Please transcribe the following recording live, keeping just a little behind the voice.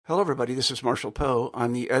Hello, everybody. This is Marshall Poe.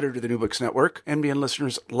 I'm the editor of the New Books Network. NBN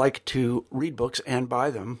listeners like to read books and buy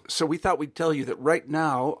them. So we thought we'd tell you that right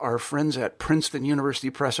now, our friends at Princeton University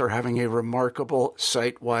Press are having a remarkable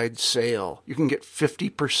site-wide sale. You can get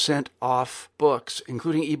 50% off books,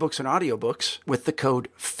 including ebooks and audiobooks, with the code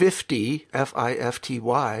 50,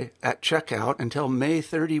 F-I-F-T-Y, at checkout until May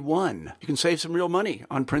 31. You can save some real money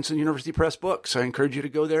on Princeton University Press books. I encourage you to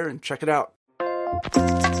go there and check it out.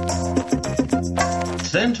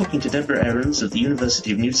 Today I'm talking to Deborah Ahrens of the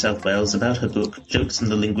University of New South Wales about her book, Jokes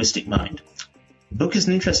and the Linguistic Mind. The book is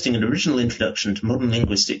an interesting and original introduction to modern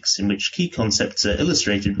linguistics in which key concepts are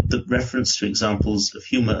illustrated with the reference to examples of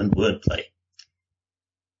humour and wordplay.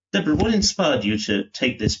 Deborah, what inspired you to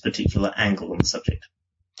take this particular angle on the subject?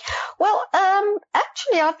 Well,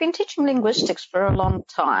 actually, I've been teaching linguistics for a long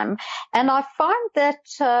time, and I find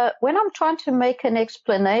that when I'm trying to make an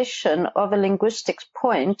explanation of a linguistics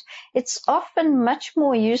point, it's often much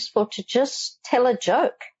more useful to just tell a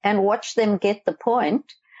joke and watch them get the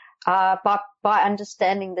point by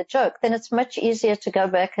understanding the joke. Then it's much easier to go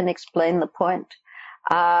back and explain the point.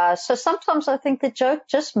 So sometimes I think the joke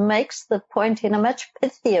just makes the point in a much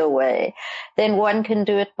pithier way than one can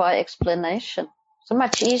do it by explanation. So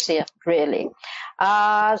much easier, really.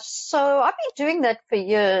 So I've been doing that for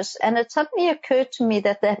years, and it suddenly occurred to me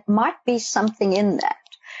that there might be something in that.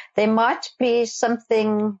 There might be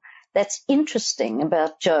something that's interesting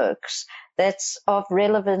about jokes that's of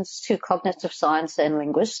relevance to cognitive science and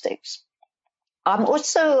linguistics. I'm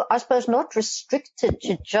also, I suppose, not restricted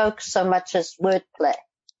to jokes so much as wordplay,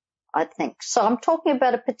 I think. So I'm talking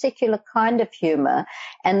about a particular kind of humor,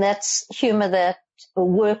 and that's humor that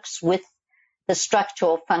works with the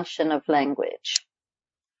structural function of language.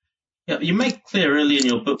 Yeah, you make clear early in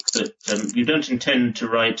your book that you don't intend to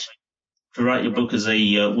write your book as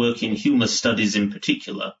a work in humour studies in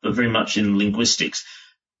particular, but very much in linguistics.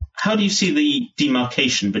 How do you see the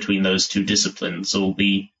demarcation between those two disciplines, or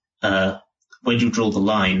where do you draw the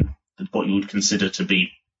line at what you would consider to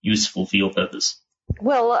be useful for your purpose?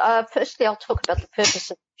 Well, firstly, I'll talk about the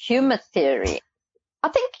purpose of humour theory. I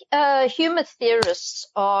think humour theorists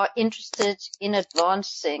are interested in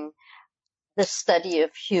advancing the study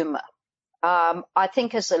of humour. I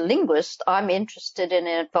think as a linguist, I'm interested in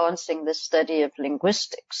advancing the study of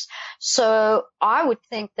linguistics. So I would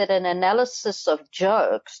think that an analysis of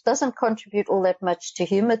jokes doesn't contribute all that much to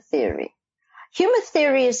humour theory. Humour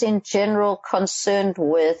theory is in general concerned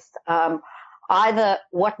with either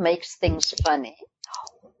what makes things funny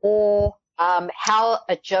or how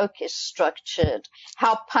a joke is structured,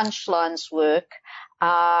 how punchlines work,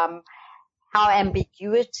 how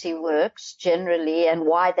ambiguity works generally, and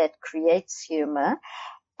why that creates humor.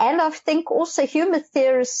 And I think also humor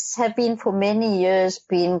theorists have been for many years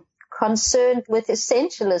been concerned with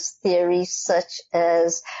essentialist theories such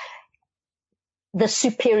as the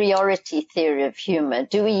superiority theory of humor.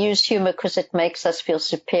 Do we use humor because it makes us feel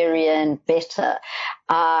superior and better?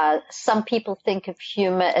 Some people think of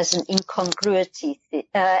humor as an incongruity,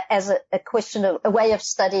 as a question of a way of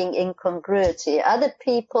studying incongruity. Other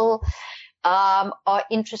people are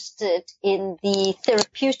interested in the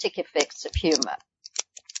therapeutic effects of humor.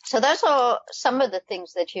 So those are some of the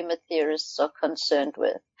things that humor theorists are concerned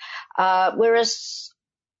with. Whereas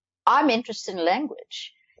I'm interested in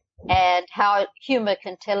language and how humor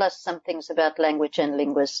can tell us some things about language and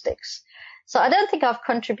linguistics. So I don't think I've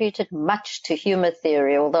contributed much to humor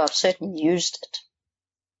theory, although I've certainly used it.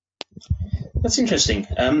 That's interesting,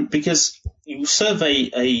 because you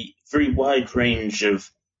survey a very wide range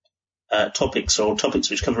of topics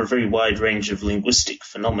which cover a very wide range of linguistic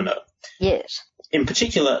phenomena. Yes. In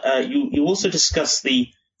particular, you also discuss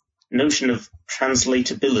the notion of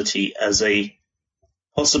translatability as a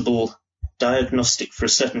possible diagnostic for a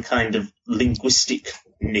certain kind of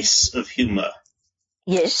linguisticness of humour.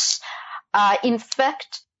 Yes. In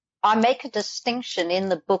fact, I make a distinction in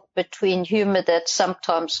the book between humour that's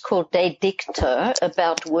sometimes called de dicto,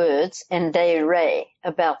 about words, and de re,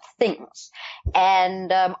 about things.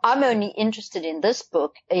 And I'm only interested in this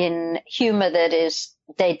book in humour that is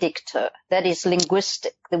de dicto, that is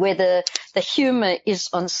linguistic, where the humour is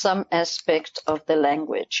on some aspect of the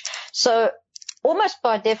language. So almost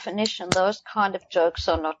by definition, those kind of jokes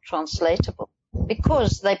are not translatable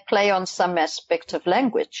because they play on some aspect of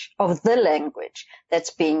language, of the language that's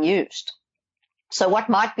being used. So what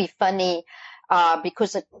might be funny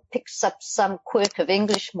because it picks up some quirk of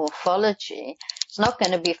English morphology, it's not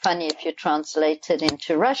going to be funny if you translate it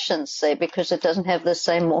into Russian, say, because it doesn't have the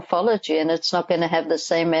same morphology and it's not going to have the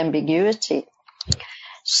same ambiguity.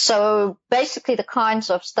 So basically the kinds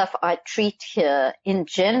of stuff I treat here, in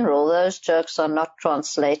general, those jokes are not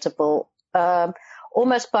translatable.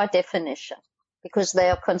 almost by definition, because they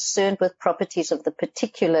are concerned with properties of the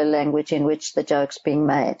particular language in which the joke's being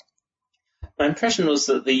made. My impression was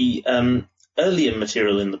that the earlier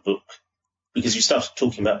material in the book, because you started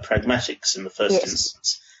talking about pragmatics in the first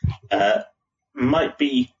instance, might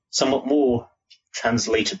be somewhat more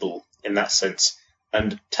translatable in that sense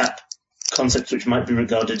and tap concepts which might be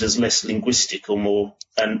regarded as less linguistic or more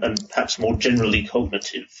and perhaps more generally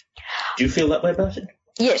cognitive. Do you feel that way about it?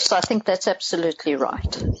 Yes, I think that's absolutely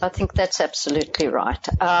right.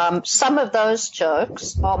 Some of those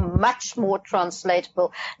jokes are much more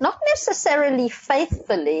translatable, not necessarily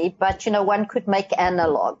faithfully, but, one could make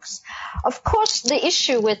analogs. Of course, the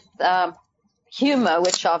issue with humor,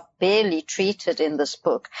 which I've barely treated in this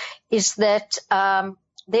book, is that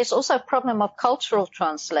there's also a problem of cultural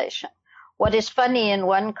translation. What is funny in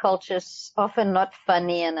one culture is often not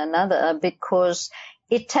funny in another, because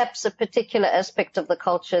it taps a particular aspect of the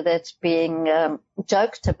culture that's being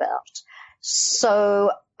joked about.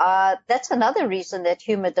 So that's another reason that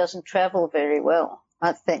humor doesn't travel very well,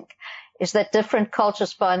 I think, is that different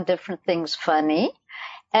cultures find different things funny.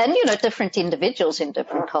 And, different individuals in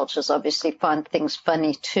different cultures obviously find things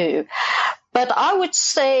funny too. But I would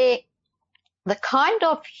say the kind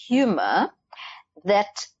of humor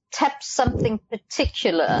that taps something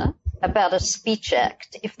particular about a speech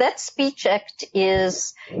act, if that speech act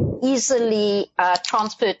is easily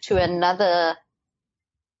transferred to another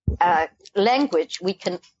language,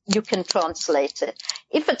 you can translate it.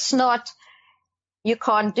 If it's not, you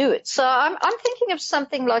can't do it. So I'm thinking of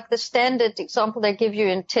something like the standard example they give you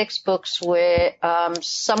in textbooks where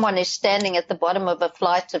someone is standing at the bottom of a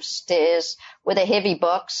flight of stairs with a heavy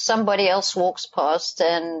box. Somebody else walks past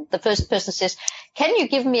and the first person says, "Can you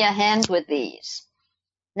give me a hand with these?"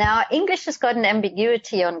 Now, English has got an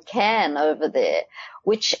ambiguity on can over there,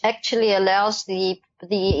 which actually allows the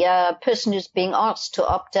person who's being asked to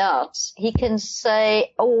opt out. He can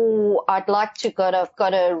say, "Oh, I'd like to I've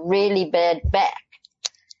got a really bad back."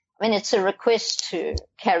 I mean, it's a request to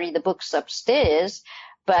carry the books upstairs,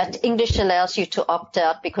 but English allows you to opt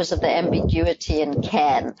out because of the ambiguity in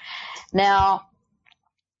can. Now,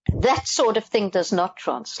 that sort of thing does not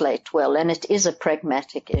translate well, and it is a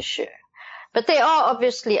pragmatic issue. But there are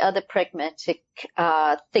obviously other pragmatic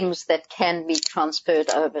things that can be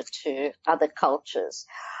transferred over to other cultures.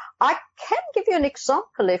 I can give you an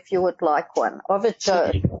example, if you would like one, of a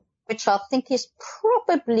joke, which I think is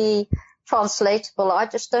probably translatable. I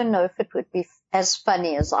just don't know if it would be as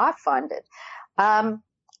funny as I find it.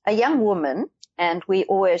 A young woman, and we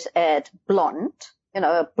always add blonde,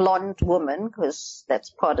 a blonde woman, because that's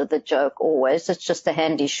part of the joke always. It's just a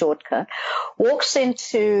handy shortcut. Walks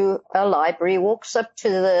into a library, walks up to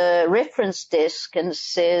the reference desk and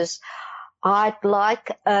says, "I'd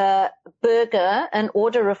like a burger, an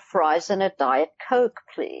order of fries, and a Diet Coke,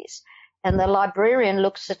 please." And the librarian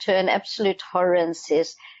looks at her in absolute horror and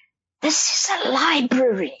says, "This is a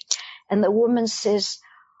library." And the woman says,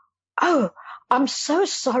 "Oh, I'm so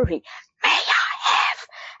sorry. May I have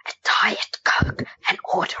a Diet Coke, an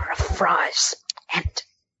order of fries, and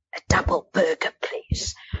a double burger,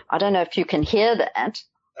 please?" I don't know if you can hear that.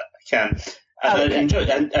 I can. I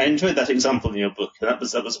enjoyed that example in your book. That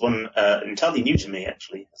was one entirely new to me,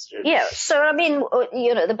 actually. Yeah. So, I mean,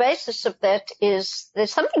 the basis of that is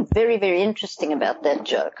there's something very, very interesting about that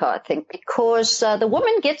joke, I think, because the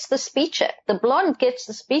woman gets the speech act. The blonde gets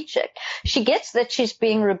the speech act. She gets that she's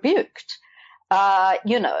being rebuked.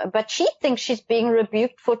 But she thinks she's being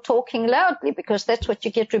rebuked for talking loudly, because that's what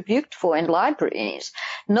you get rebuked for in libraries,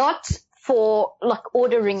 not for like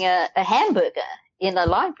ordering a hamburger in a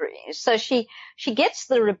library. So she gets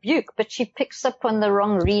the rebuke, but she picks up on the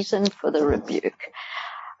wrong reason for the rebuke.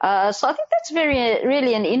 So I think that's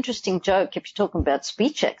really an interesting joke if you're talking about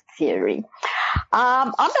speech act theory.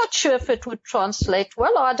 I'm not sure if it would translate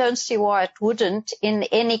well. I don't see why it wouldn't in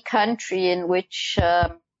any country in which,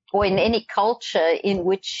 or in any culture in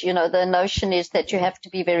which, the notion is that you have to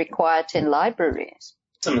be very quiet in libraries.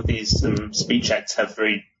 Some of these speech acts have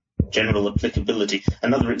very general applicability.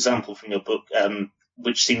 Another example from your book,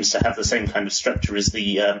 which seems to have the same kind of structure, is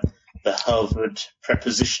the Harvard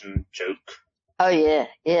preposition joke. Oh,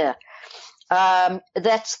 yeah.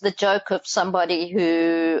 That's the joke of somebody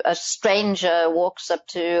a stranger walks up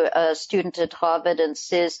to a student at Harvard and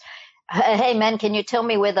says, "Hey, man, can you tell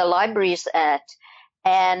me where the library's at?"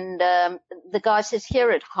 And the guy says,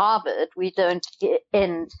 "Here at Harvard, we don't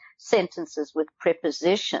end sentences with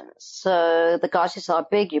prepositions." So the guy says, "I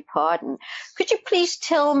beg your pardon. Could you please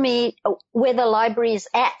tell me where the library is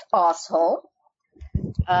at, asshole?"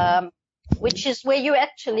 which is where you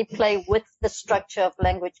actually play with the structure of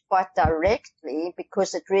language quite directly,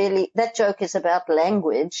 because that joke is about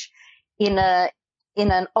language in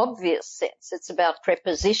an obvious sense. It's about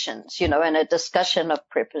prepositions, and a discussion of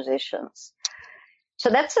prepositions. So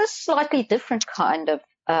that's a slightly different kind of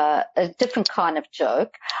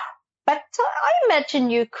joke. But I imagine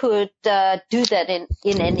you could do that in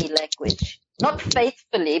any language. Not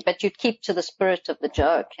faithfully, but you keep to the spirit of the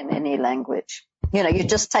joke in any language. You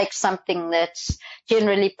just take something that's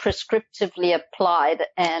generally prescriptively applied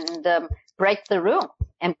and break the rule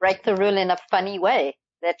in a funny way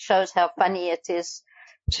that shows how funny it is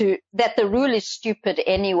that the rule is stupid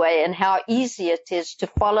anyway, and how easy it is to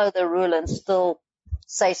follow the rule and still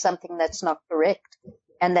say something that's not correct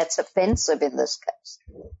and that's offensive in this case.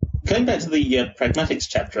 Going back to the pragmatics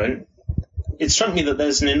chapter, it struck me that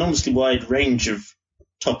there's an enormously wide range of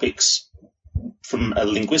topics from a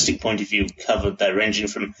linguistic point of view covered there, ranging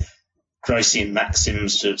from Gricean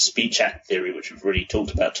maxims to speech act theory, which we've already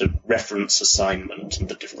talked about, to reference assignment and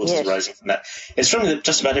the difficulties arising from that. It struck me that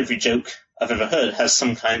just about every joke I've ever heard has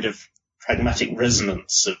some kind of pragmatic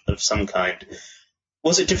resonance of some kind.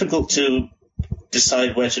 Was it difficult to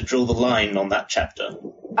decide where to draw the line on that chapter?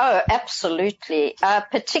 Oh, absolutely.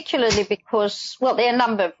 Particularly because, there are a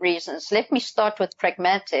number of reasons. Let me start with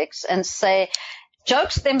pragmatics and say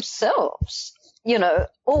jokes themselves,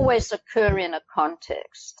 always occur in a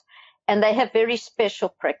context. And they have very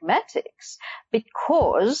special pragmatics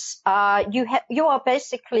because you are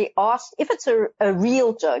basically asked, if it's a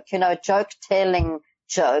real joke, a joke-telling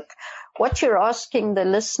joke, what you're asking the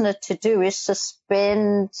listener to do is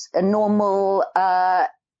suspend a normal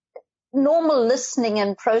listening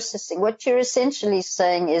and processing. What you're essentially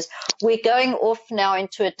saying is, we're going off now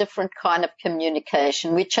into a different kind of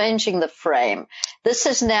communication. We're changing the frame. This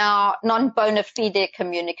is now non-bona fide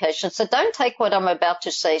communication. So don't take what I'm about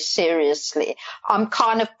to say seriously. I'm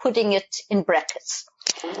kind of putting it in brackets.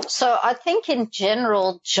 So I think in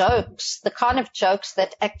general, jokes, the kind of jokes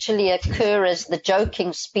that actually occur as the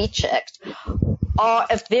joking speech act,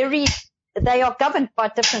 they are governed by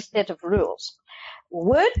a different set of rules.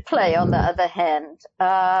 Wordplay, on the other hand,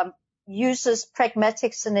 uses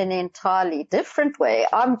pragmatics in an entirely different way.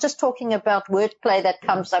 I'm just talking about wordplay that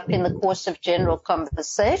comes up in the course of general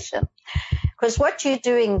conversation. Because what you're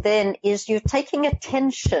doing then is you're taking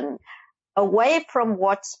attention away from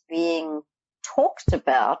what's being talked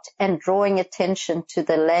about and drawing attention to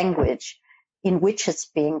the language in which it's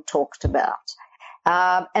being talked about.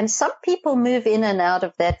 And some people move in and out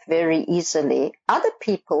of that very easily. Other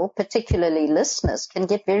people, particularly listeners, can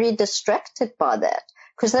get very distracted by that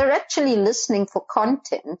because they're actually listening for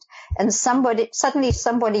content, and suddenly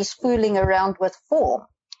somebody's fooling around with form,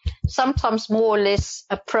 sometimes more or less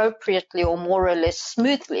appropriately or more or less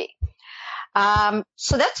smoothly.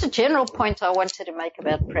 So that's a general point I wanted to make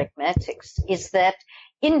about pragmatics, is that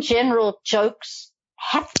in general, jokes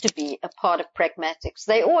have to be a part of pragmatics.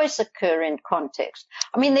 They always occur in context.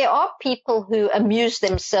 I mean, there are people who amuse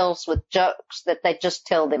themselves with jokes that they just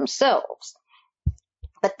tell themselves.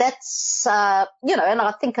 But that's, and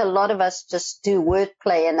I think a lot of us just do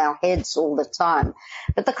wordplay in our heads all the time.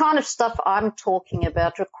 But the kind of stuff I'm talking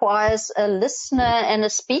about requires a listener and a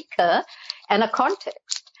speaker and a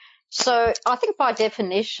context. So I think by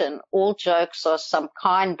definition, all jokes are some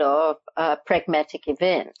kind of pragmatic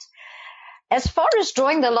event. As far as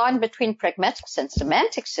drawing the line between pragmatics and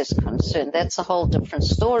semantics is concerned, that's a whole different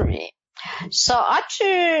story. So I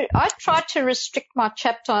try to restrict my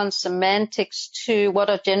chapter on semantics to what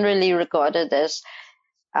are generally regarded as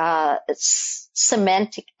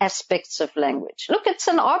semantic aspects of language. Look, it's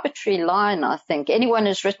an arbitrary line, I think. Anyone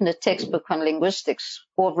who's written a textbook on linguistics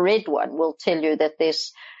or read one will tell you that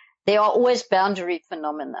there are always boundary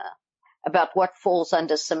phenomena about what falls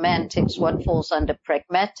under semantics, what falls under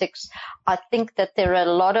pragmatics. I think that there are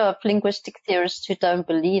a lot of linguistic theorists who don't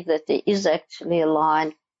believe that there is actually a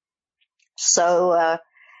line. So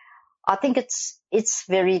I think it's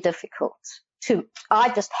very difficult I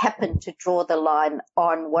just happen to draw the line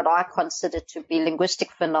on what I consider to be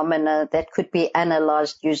linguistic phenomena that could be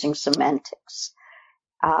analyzed using semantics.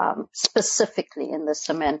 Specifically in the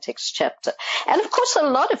semantics chapter. And of course, a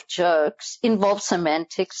lot of jokes involve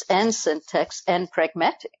semantics and syntax and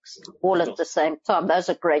pragmatics all at the same time. Those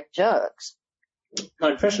are great jokes.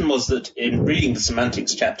 My impression was that in reading the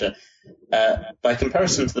semantics chapter, by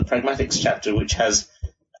comparison to the pragmatics chapter, which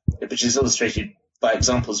is illustrated by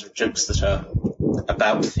examples of jokes that are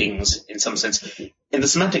about things in some sense, in the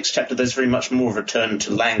semantics chapter, there's very much more of a turn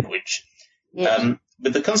to language. Yes.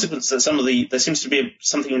 With the consequence that there seems to be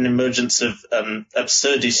something of an emergence of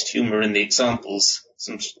absurdist humor in the examples,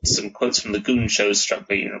 some quotes from the Goon show struck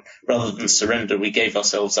me. Rather than surrender, we gave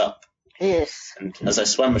ourselves up. Yes. And as I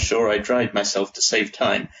swam ashore, I dried myself to save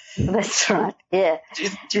time. That's right. Yeah. Do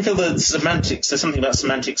you feel that semantics? There's something about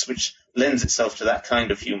semantics which lends itself to that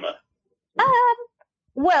kind of humour.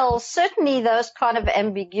 Well, certainly those kind of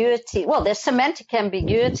ambiguity. Well, there's semantic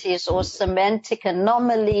ambiguities or semantic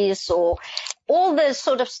anomalies or all the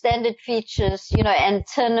sort of standard features,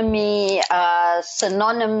 antonymy,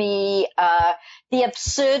 synonymy, the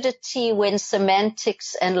absurdity when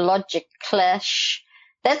semantics and logic clash,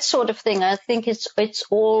 that sort of thing. I think it's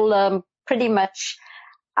all pretty much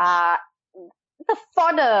the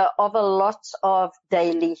fodder of a lot of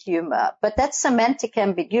daily humor. But that's semantic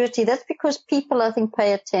ambiguity. That's because people, I think,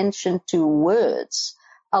 pay attention to words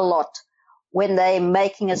a lot when they're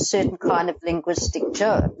making a certain kind of linguistic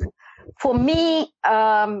joke. For me,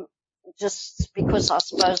 just because I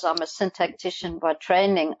suppose I'm a syntactician by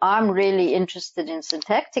training, I'm really interested in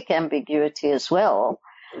syntactic ambiguity as well.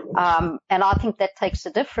 And I think that takes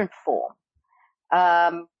a different form.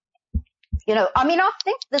 I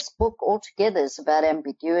think this book altogether is about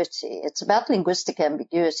ambiguity. It's about linguistic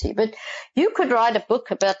ambiguity. But you could write a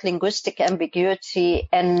book about linguistic ambiguity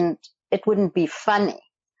and it wouldn't be funny.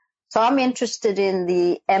 So I'm interested in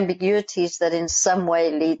the ambiguities that in some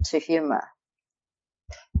way lead to humor.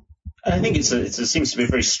 I think it seems to be a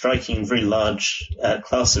very striking, very large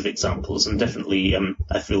class of examples, and definitely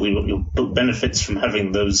I feel your book benefits from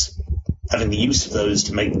having the use of those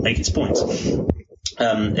to make its points.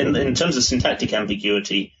 In terms of syntactic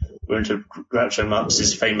ambiguity, we're into Groucho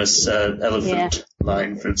Marx's famous elephant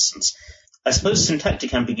line, for instance. I suppose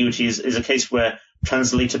syntactic ambiguity is a case where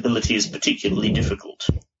translatability is particularly difficult.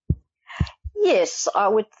 Yes, I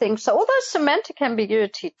would think so. Although semantic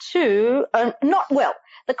ambiguity too, not well.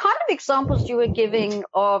 The kind of examples you were giving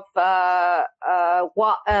of while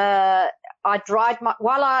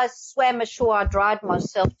I swam ashore, I dried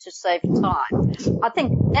myself to save time. I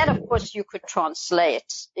think that, of course, you could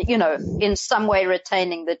translate, in some way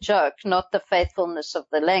retaining the joke, not the faithfulness of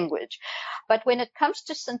the language. But when it comes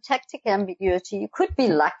to syntactic ambiguity, you could be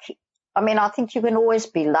lucky. I think you can always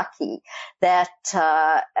be lucky that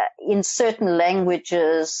in certain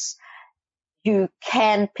languages you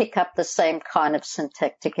can pick up the same kind of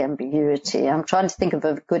syntactic ambiguity. I'm trying to think of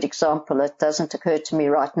a good example. It doesn't occur to me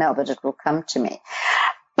right now, but it will come to me.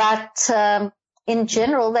 But in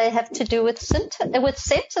general, they have to do with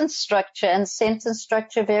sentence structure, and sentence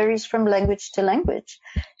structure varies from language to language.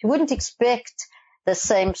 You wouldn't expect the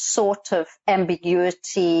same sort of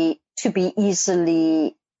ambiguity to be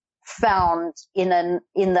easily found in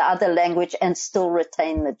the other language and still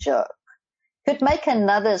retain the joke. Could make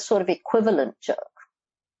another sort of equivalent joke.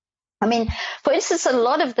 For instance, a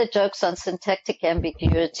lot of the jokes on syntactic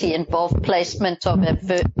ambiguity involve placement of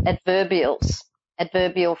adverbial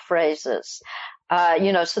phrases.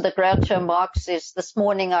 So the Groucho Marx is, this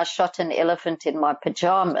morning I shot an elephant in my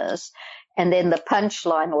pajamas, and then the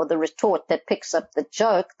punchline or the retort that picks up the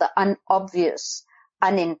joke, the unobvious,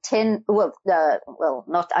 not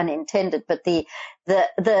unintended, but the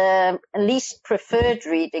least preferred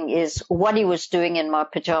reading is, what he was doing in my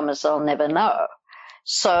pajamas, I'll never know.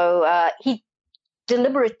 So he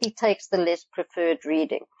deliberately takes the less preferred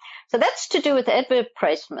reading. So that's to do with adverb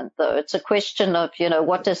placement, though. It's a question of,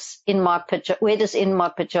 where does in my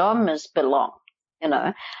pajamas belong?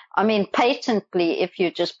 Patently, if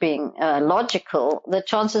you're just being logical, the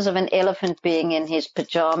chances of an elephant being in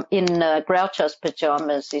Groucho's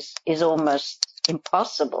pajamas is almost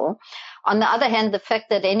impossible. On the other hand, the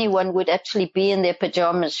fact that anyone would actually be in their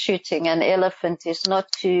pajamas shooting an elephant is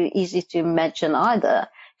not too easy to imagine either,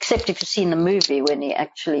 except if you've seen the movie when he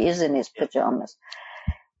actually is in his pajamas.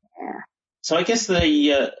 Yeah. So I guess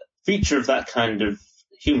the feature of that kind of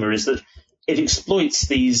humor is that it exploits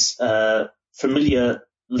these familiar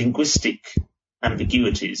linguistic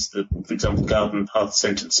ambiguities, for example, garden path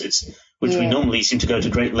sentences, which we normally seem to go to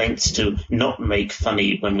great lengths to not make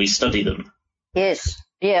funny when we study them. Yes,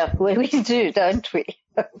 we do, don't we?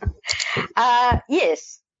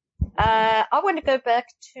 Yes. I want to go back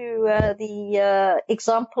to the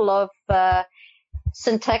example of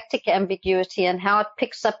syntactic ambiguity and how it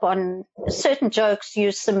picks up on certain jokes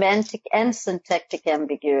use semantic and syntactic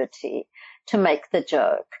ambiguity to make the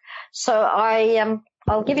joke. So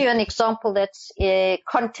I'll give you an example that's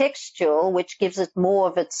contextual, which gives it more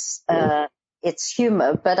of its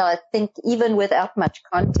humor, but I think even without much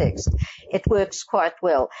context, it works quite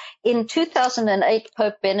well. In 2008,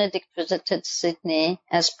 Pope Benedict visited Sydney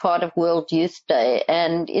as part of World Youth Day,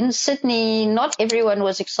 and in Sydney, not everyone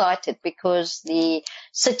was excited because the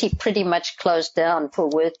city pretty much closed down for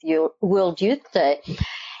World Youth Day.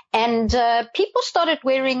 And people started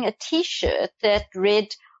wearing a T-shirt that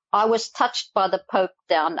read, "I was touched by the Pope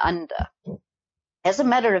down under." As a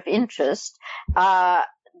matter of interest,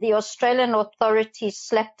 the Australian authorities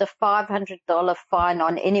slapped a $500 fine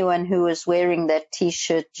on anyone who was wearing that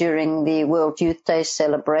T-shirt during the World Youth Day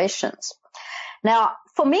celebrations. Now,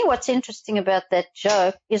 for me, what's interesting about that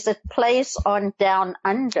joke is it plays on down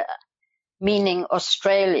under, meaning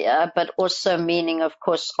Australia, but also meaning, of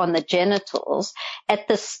course, on the genitals.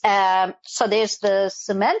 So there's the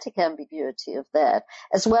semantic ambiguity of that,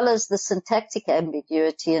 as well as the syntactic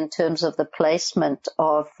ambiguity in terms of the placement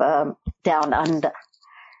of down under.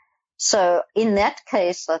 So in that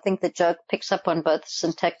case, I think the joke picks up on both the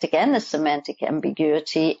syntactic and the semantic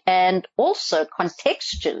ambiguity, and also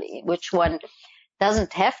contextually, which one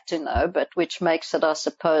doesn't have to know, but which makes it, I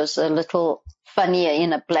suppose, a little funnier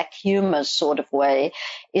in a black humor sort of way,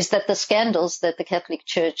 is that the scandals that the Catholic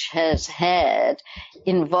Church has had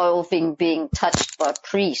involving being touched by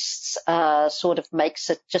priests sort of makes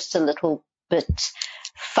it just a little bit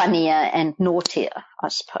funnier and naughtier, I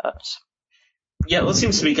suppose. Yeah, what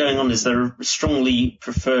seems to be going on is there are strongly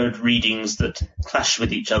preferred readings that clash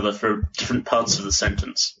with each other for different parts of the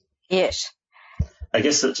sentence. Yes. I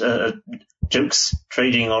guess that jokes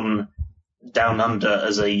trading on down under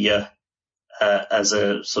as a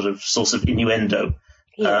sort of source of innuendo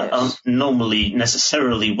aren't normally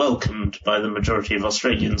necessarily welcomed by the majority of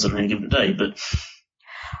Australians on any given day, but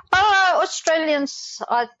Australians,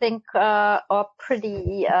 I think, are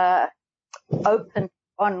pretty open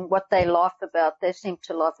on what they laugh about. They seem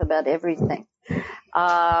to laugh about everything.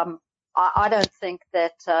 I don't think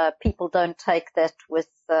that people don't take that with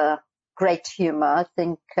great humor. I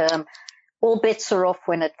think all bets are off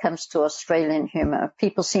when it comes to Australian humor.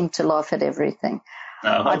 People seem to laugh at everything.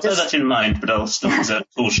 I'll bear that in mind, but I'll still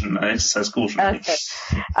exercise caution.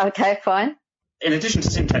 Okay, fine. In addition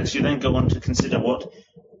to syntax, you then go on to consider what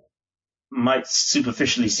might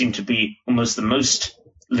superficially seem to be almost the most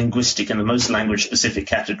linguistic and the most language-specific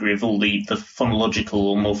category of all the phonological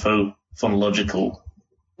or morpho-phonological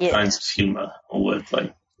kinds of humour or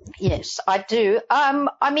wordplay. Yes, I do.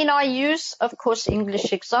 I use, of course,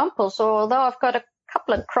 English examples, although I've got a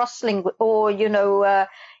couple of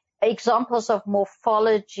examples of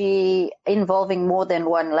morphology involving more than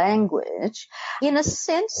one language. In a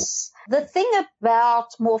sense, the thing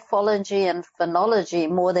about morphology and phonology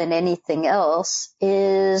more than anything else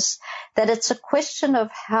is that it's a question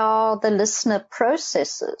of how the listener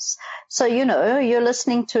processes. So, you're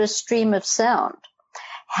listening to a stream of sound.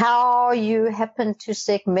 How you happen to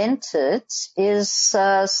segment it is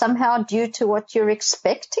somehow due to what you're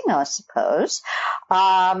expecting, I suppose.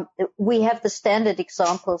 We have the standard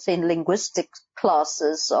examples in linguistic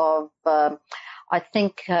classes of, I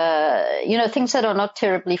think, things that are not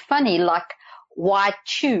terribly funny, like why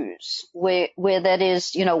choose, where that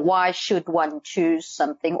is, why should one choose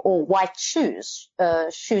something, or white shoes,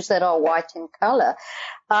 shoes that are white in color.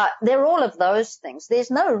 They're all of those things. There's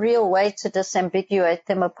no real way to disambiguate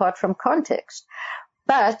them apart from context.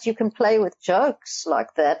 But you can play with jokes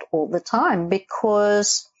like that all the time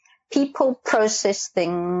because people process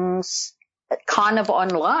things kind of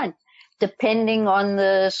online, depending on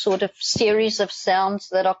the sort of series of sounds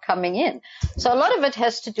that are coming in. So a lot of it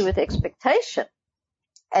has to do with expectation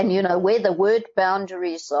and, where the word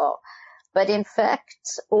boundaries are. But in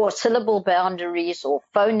fact, or syllable boundaries or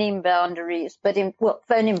phoneme boundaries,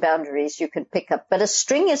 phoneme boundaries you can pick up. But a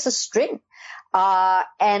string is a string.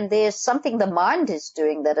 And there's something the mind is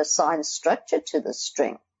doing that assigns structure to the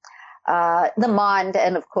string. The mind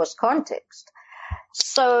and, of course, context.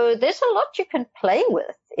 So there's a lot you can play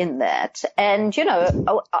with in that. And,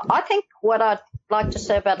 I think what I'd like to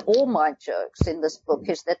say about all my jokes in this book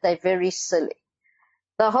is that they're very silly.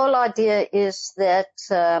 The whole idea is that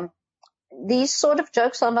these sort of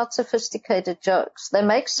jokes are not sophisticated jokes. They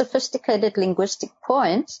make sophisticated linguistic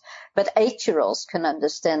points, but 8-year-olds can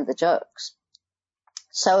understand the jokes.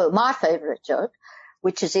 So my favorite joke,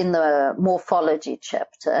 which is in the morphology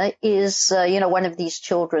chapter, is, one of these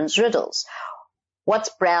children's riddles.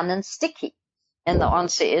 What's brown and sticky? And the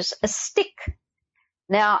answer is a stick.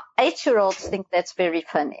 Now, 8-year-olds think that's very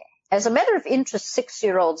funny. As a matter of interest,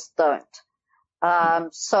 6-year-olds don't.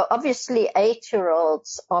 So obviously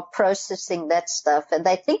 8-year-olds are processing that stuff and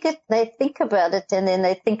they think about it and then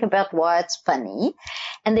they think about why it's funny.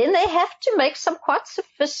 And then they have to make some quite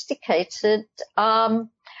sophisticated,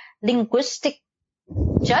 linguistic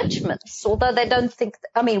judgments, although they don't think,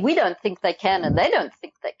 we don't think they can and they don't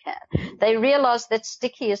think they can. They realize that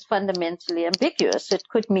sticky is fundamentally ambiguous. It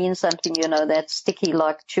could mean something, that's sticky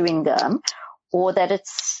like chewing gum, or that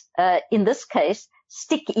it's, in this case,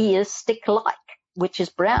 sticky is stick-like. which is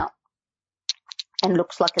brown and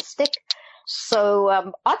looks like a stick. So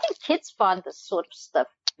I think kids find this sort of stuff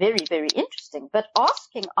very, very interesting. But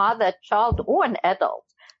asking either a child or an adult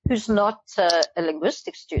who's not a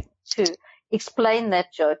linguistic student to explain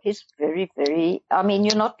that joke is very, very, I mean,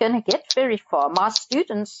 you're not going to get very far. My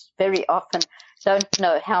students very often don't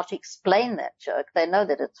know how to explain that joke. They know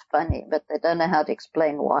that it's funny, but they don't know how to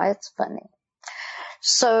explain why it's funny.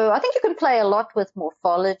 So I think you can play a lot with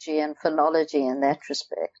morphology and phonology in that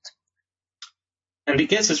respect. And it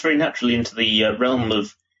gets us very naturally into the realm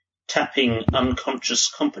of tapping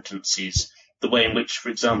unconscious competencies, the way in which, for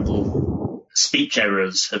example, speech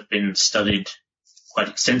errors have been studied quite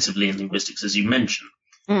extensively in linguistics, as you mentioned.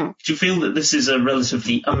 Do you feel that this is a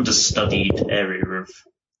relatively understudied area of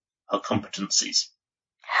our competencies?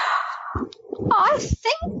 I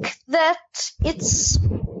think that it's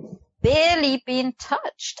barely been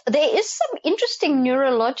touched. There is some interesting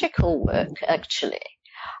neurological work, actually.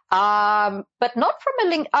 But not from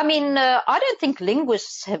I don't think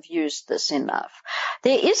linguists have used this enough.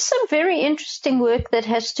 There is some very interesting work that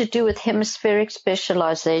has to do with hemispheric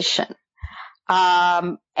specialization.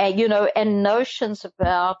 And notions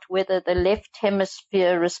about whether the left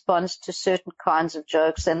hemisphere responds to certain kinds of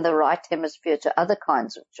jokes and the right hemisphere to other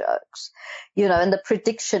kinds of jokes. And the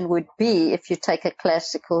prediction would be, if you take a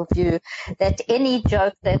classical view, that any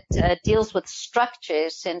joke that deals with structure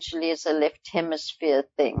essentially is a left hemisphere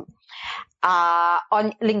thing.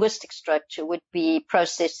 On linguistic structure would be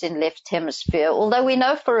processed in left hemisphere, although we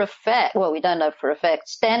know for a fact, well, we don't know for a fact,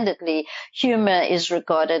 standardly humor is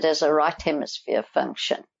regarded as a right hemisphere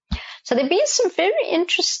function. So there have been some very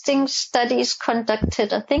interesting studies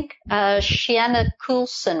conducted. I think Shiana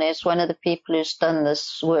Coulson is one of the people who's done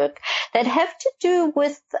this work that have to do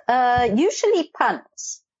with usually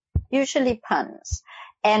puns.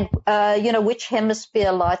 And, which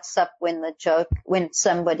hemisphere lights up when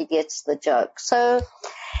somebody gets the joke. So,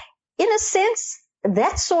 in a sense,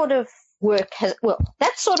 that sort of work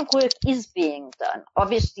is being done.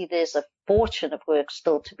 Obviously, there's a fortune of work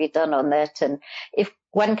still to be done on that. And if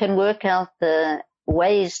one can work out the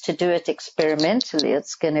ways to do it experimentally,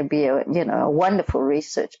 it's going to be a wonderful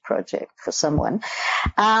research project for someone.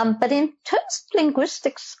 But in terms of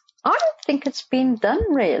linguistics, I don't think it's been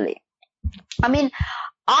done really.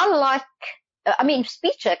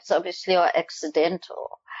 Speech acts obviously are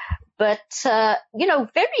accidental, but,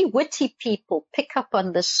 very witty people pick up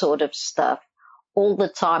on this sort of stuff all the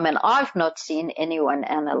time, and I've not seen anyone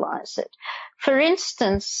analyze it. For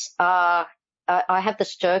instance, I have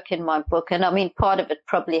this joke in my book, and part of it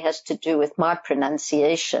probably has to do with my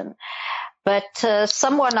pronunciation, but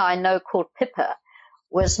someone I know called Pippa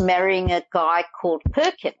was marrying a guy called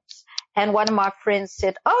Perkins. And one of my friends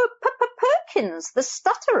said, "Oh, Pippa Perkins, the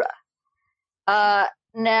stutterer."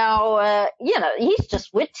 He's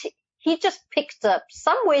just witty. He just picked up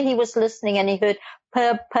somewhere he was listening and he heard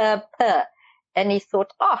purr, purr, purr. And he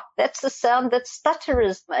thought, that's the sound that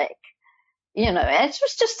stutterers make. And it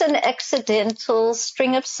was just an accidental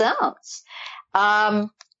string of sounds. And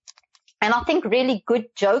I think really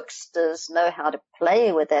good jokesters know how to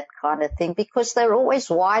play with that kind of thing because they're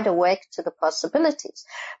always wide awake to the possibilities.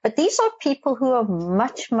 But these are people who are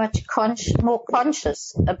much, much more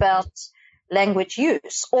conscious about language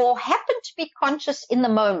use or happen to be conscious in the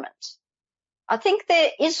moment. I think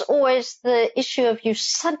there is always the issue of you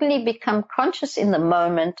suddenly become conscious in the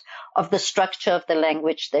moment of the structure of the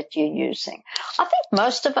language that you're using. I think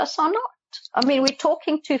most of us are not. We're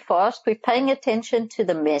talking too fast. We're paying attention to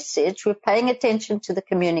the message. We're paying attention to the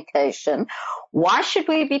communication. Why should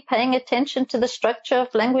we be paying attention to the structure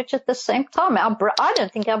of language at the same time? I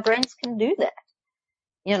don't think our brains can do that.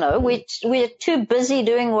 We're too busy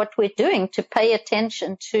doing what we're doing to pay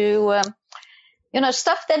attention to,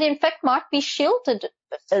 stuff that in fact might be shielded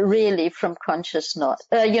really from conscious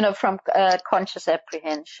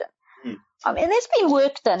apprehension. There's been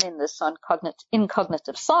work done in this in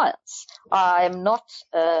cognitive science. I am not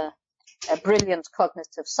a brilliant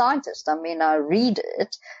cognitive scientist. I read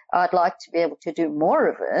it. I'd like to be able to do more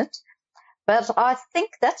of it. But I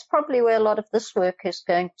think that's probably where a lot of this work is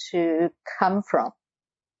going to come from,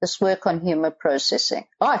 this work on humor processing.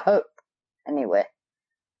 I hope, anyway.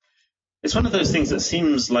 It's one of those things that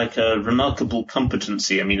seems like a remarkable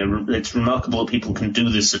competency. It's remarkable that people can do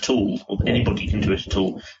this at all, or anybody can do it at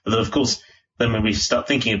all. Although, of course, then when we start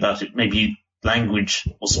thinking about it, maybe language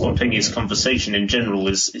or spontaneous conversation in general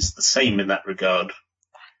is the same in that regard.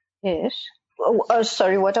 Yes.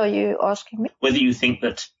 Sorry, what are you asking me? Whether you think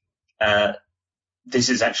that this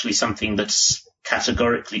is actually something that's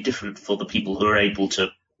categorically different for the people who are able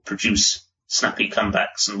to produce snappy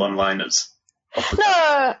comebacks and one-liners.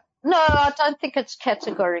 No, I don't think it's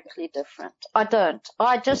categorically different. I don't.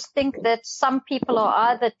 I just think that some people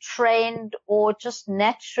are either trained or just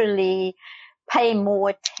naturally pay more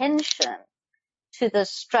attention to the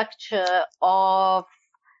structure of,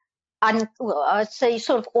 I'd say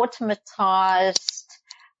sort of automatized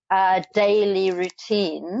daily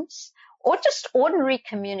routines or just ordinary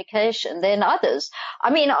communication than others.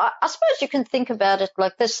 I mean, I suppose you can think about it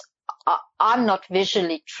like this. I'm not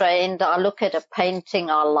visually trained. I look at a painting.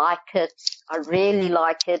 I like it. I really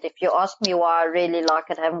like it. If you ask me why I really like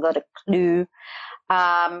it, I haven't got a clue.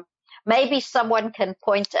 Maybe someone can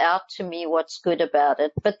point out to me what's good about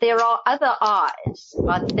it. But there are other eyes,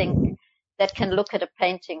 I think, that can look at a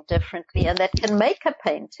painting differently and that can make a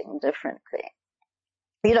painting differently.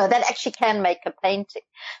 That actually can make a painting.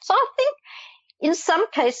 So I think in some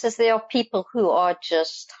cases there are people who are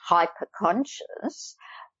just hyper-conscious,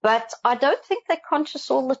 but I don't think they're conscious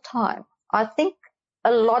all the time. I think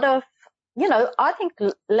a lot of, I think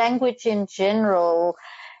language in general,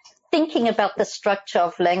 thinking about the structure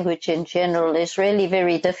of language in general is really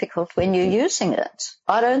very difficult when you're using it.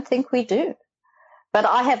 I don't think we do. But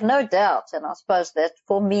I have no doubt, and I suppose that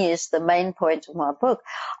for me is the main point of my book,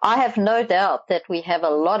 I have no doubt that we have a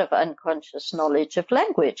lot of unconscious knowledge of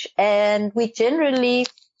language, and we generally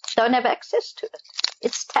don't have access to it.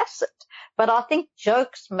 It's tacit. But I think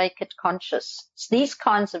jokes make it conscious. These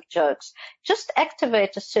kinds of jokes just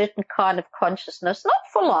activate a certain kind of consciousness, not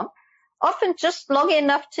for long, often just long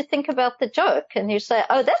enough to think about the joke. And you say,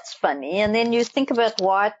 oh, that's funny. And then you think about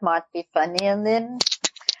why it might be funny, and then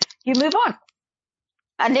you move on.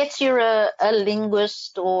 Unless you're a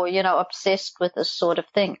linguist or, obsessed with this sort of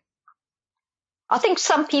thing. I think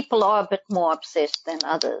some people are a bit more obsessed than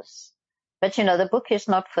others. But, the book is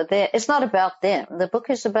not for them. It's not about them. The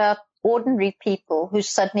book is about ordinary people who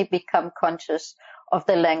suddenly become conscious of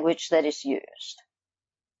the language that is used.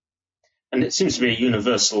 And it seems to be a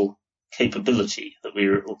universal capability that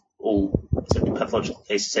we're all, in pathological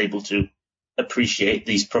cases, able to appreciate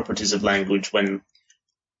these properties of language when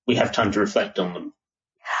we have time to reflect on them.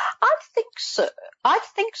 I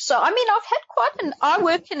think so. I mean, I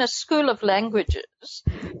work in a school of languages,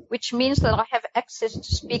 which means that I have access to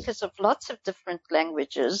speakers of lots of different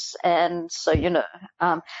languages. And so,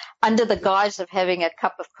 under the guise of having a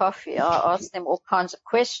cup of coffee, I ask them all kinds of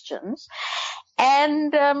questions.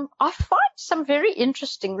 And I find some very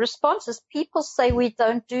interesting responses. People say we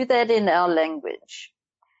don't do that in our language.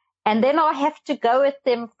 And then I have to go at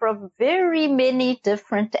them from very many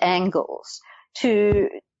different angles to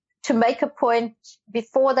make a point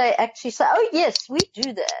before they actually say, oh, yes, we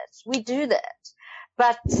do that.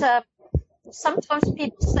 But sometimes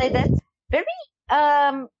people say that very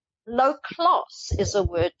low class is a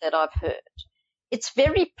word that I've heard. It's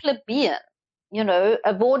very plebeian.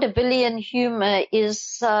 A vaudevillian humor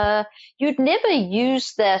is, you'd never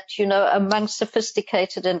use that, among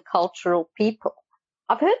sophisticated and cultural people.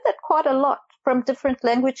 I've heard that quite a lot from different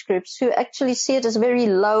language groups who actually see it as a very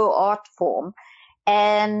low art form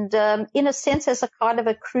and, in a sense, as a kind of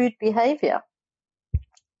a crude behavior,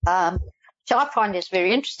 which I find is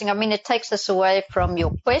very interesting. I mean, it takes us away from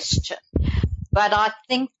your question, but I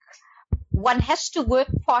think one has to work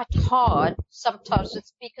quite hard sometimes with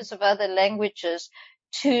speakers of other languages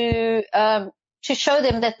to show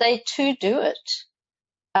them that they too do it.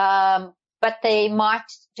 But they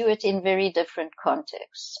might do it in very different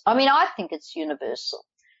contexts. I mean, I think it's universal,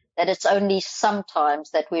 that it's only sometimes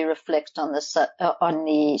that we reflect on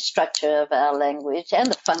the structure of our language and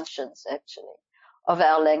the functions, actually, of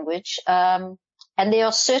our language. And there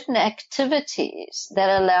are certain activities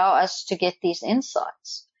that allow us to get these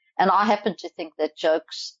insights. And I happen to think that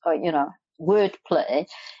jokes, wordplay,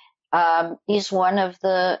 is one of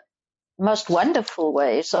the most wonderful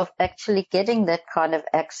ways of actually getting that kind of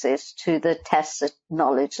access to the tacit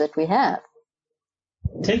knowledge that we have.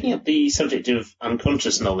 Taking up the subject of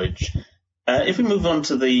unconscious knowledge, if we move on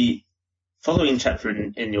to the following chapter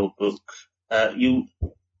in your book, you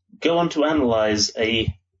go on to analyze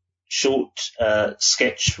a short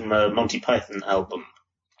sketch from a Monty Python album.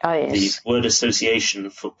 Oh, yes. The word association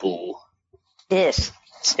football. Yes.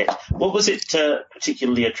 Sketch. What was it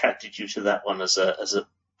particularly attracted you to that one as a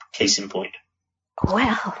case in point?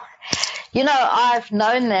 Well, I've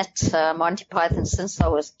known that Monty Python since I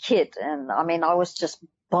was a kid, and I mean, I was just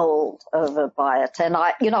bowled over by it, and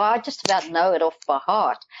I just about know it off by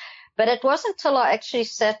heart. But it wasn't until I actually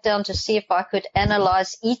sat down to see if I could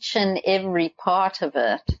analyze each and every part of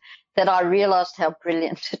it that I realized how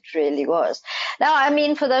brilliant it really was. Now, I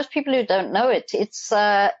mean, for those people who don't know it,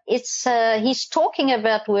 he's talking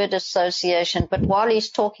about word association, but while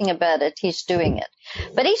he's talking about it, he's doing it.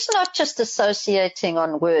 But he's not just associating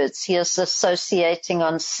on words. He is associating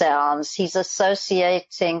on sounds. He's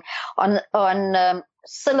associating on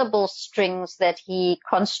syllable strings that he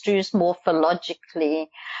construes morphologically.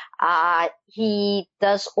 He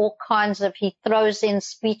does all kinds of, he throws in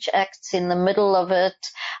speech acts in the middle of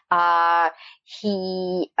it.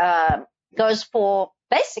 He goes for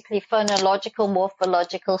basically phonological,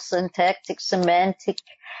 morphological, syntactic, semantic,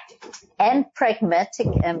 and pragmatic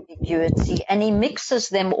ambiguity, and he mixes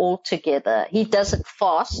them all together. He does it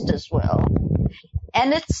fast as well.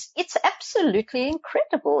 And it's absolutely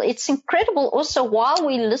incredible. It's incredible also while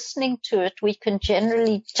we're listening to it, we can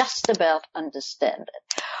generally just about understand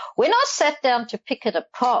it. When I sat down to pick it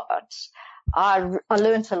apart, I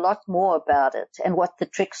learned a lot more about it and what the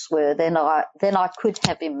tricks were than I could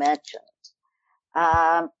have imagined.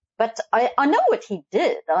 But I know what he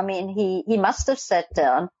did. I mean, he must have sat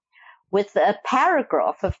down with a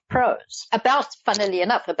paragraph of prose funnily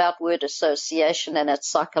enough, about word association and its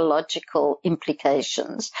psychological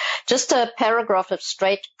implications. Just a paragraph of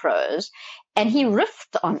straight prose. And he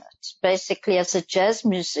riffed on it, basically as a jazz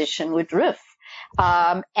musician would riff.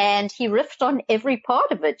 And he riffed on every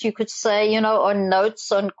part of it. You could say, on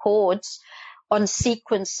notes, on chords, on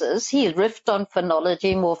sequences. He riffed on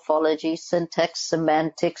phonology, morphology, syntax,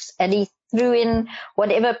 semantics, and he threw in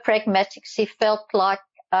whatever pragmatics he felt like,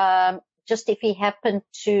 just if he happened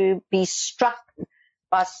to be struck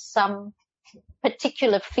by some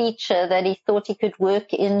particular feature that he thought he could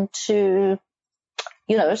work into,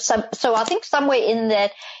 so I think somewhere in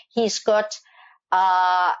that he's got,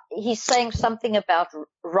 he's saying something about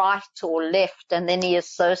right or left, and then he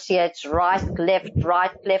associates right, left,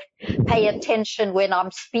 pay attention when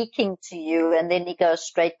I'm speaking to you, and then he goes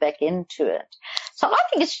straight back into it. So I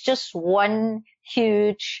think it's just one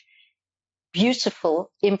huge,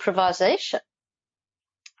 beautiful improvisation.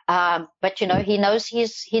 But he knows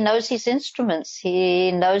his instruments.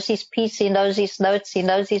 He knows his piece. He knows his notes. He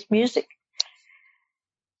knows his music.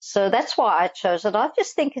 So that's why I chose it. I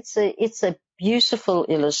just think it's a beautiful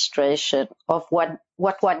illustration of what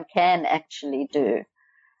one can actually do.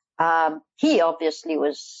 He obviously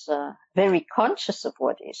was very conscious of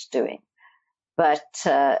what he's doing, but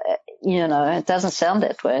it doesn't sound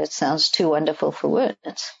that way. It sounds too wonderful for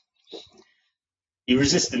words. You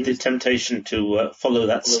resisted the temptation to follow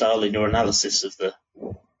that style in your analysis of the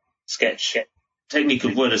sketch. Technique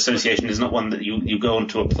of word association is not one that you go on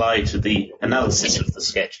to apply to the analysis of the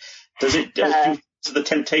sketch. Does it to the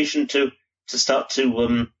temptation to start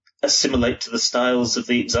to assimilate to the styles of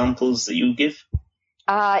the examples that you give?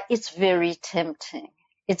 It's very tempting.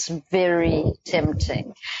 It's very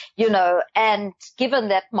tempting, and given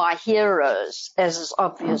that my heroes, as is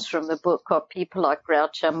obvious from the book, are people like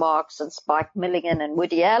Groucho Marx and Spike Milligan and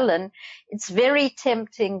Woody Allen, it's very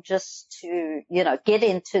tempting just to, get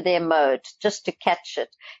into their mode, just to catch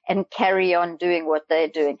it and carry on doing what they're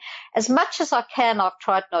doing. As much as I can, I've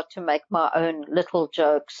tried not to make my own little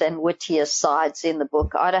jokes and witty asides in the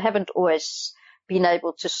book. I haven't always been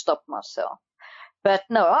able to stop myself. But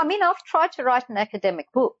no, I mean, I've tried to write an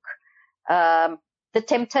academic book. The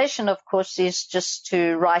temptation, of course, is just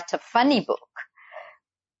to write a funny book.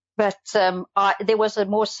 But there was a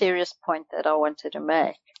more serious point that I wanted to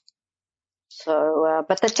make. So,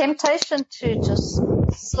 but the temptation to just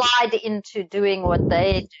slide into doing what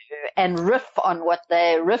they do and riff on what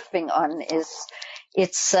they're riffing on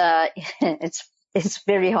it's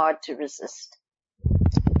very hard to resist.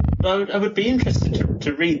 I would be interested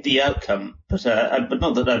to read the outcome, but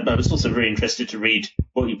not that I was also very interested to read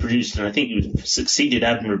what you produced, and I think you succeeded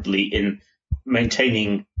admirably in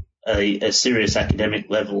maintaining a serious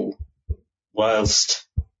academic level whilst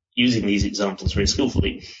using these examples very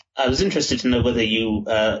skillfully. I was interested to know whether you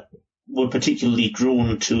were particularly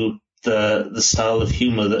drawn to the style of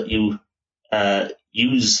humour that you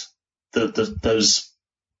use, those,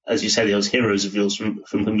 as you say, those heroes of yours from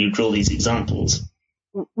whom you draw these examples.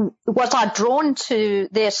 Was I drawn to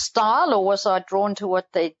their style, or was I drawn to what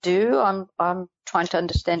they do? I'm trying to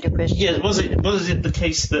understand your question. Yeah, was it the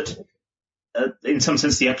case that, in some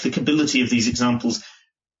sense, the applicability of these examples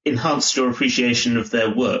enhanced your appreciation of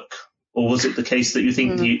their work, or was it the case that you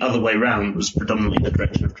think the other way round was predominantly the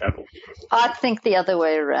direction of travel? I think the other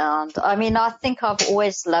way around. I mean, I think I've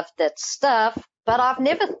always loved that stuff, but I've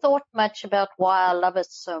never thought much about why I love it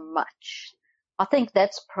so much. I think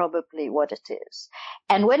that's probably what it is.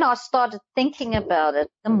 And when I started thinking about it,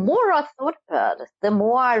 the more I thought about it, the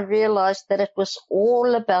more I realized that it was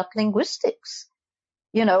all about linguistics.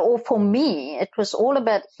 or for me, it was all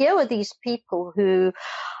about, here were these people who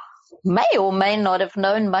may or may not have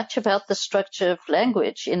known much about the structure of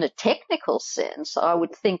language in a technical sense. I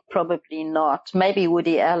would think probably not. Maybe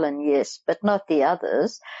Woody Allen, yes, but not the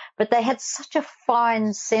others. But they had such a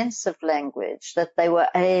fine sense of language that they were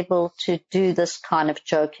able to do this kind of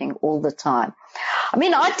joking all the time. I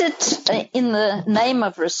mean, I did, in the name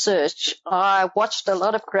of research, I watched a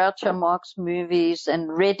lot of Groucho Marx movies and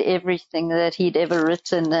read everything that he'd ever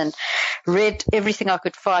written and read everything I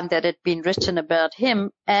could find that had been written about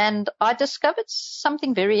him. And I discovered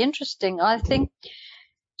something very interesting. I think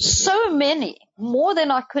so many, more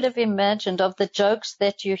than I could have imagined, of the jokes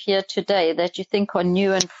that you hear today that you think are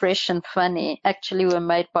new and fresh and funny actually were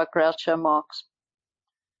made by Groucho Marx.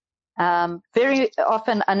 Very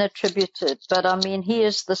often unattributed, but I mean, he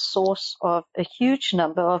is the source of a huge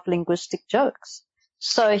number of linguistic jokes.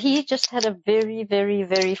 So he just had a very, very,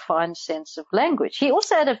 very fine sense of language. He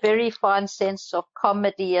also had a very fine sense of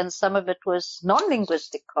comedy, and some of it was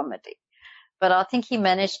non-linguistic comedy. But I think he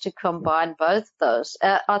managed to combine both those.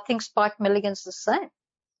 I think Spike Milligan's the same.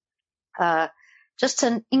 Just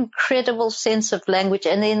an incredible sense of language.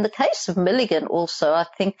 And in the case of Milligan also, I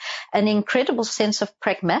think an incredible sense of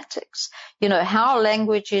pragmatics, how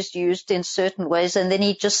language is used in certain ways, and then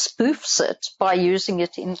he just spoofs it by using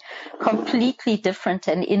it in completely different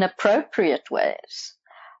and inappropriate ways.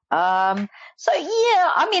 So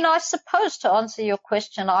yeah, I mean, I suppose to answer your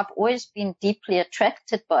question, I've always been deeply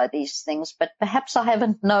attracted by these things, but perhaps I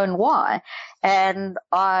haven't known why. And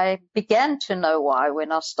I began to know why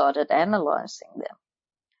when I started analyzing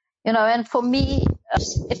them. And for me,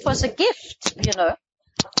 it was a gift,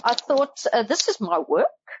 I thought, this is my work.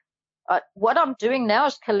 What I'm doing now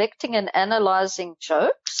is collecting and analyzing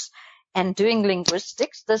jokes and doing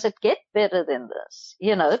linguistics. Does it get better than this?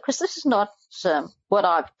 Because this is not what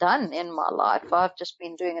I've done in my life. I've just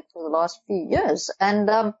been doing it for the last few years. And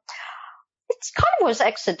it kind of was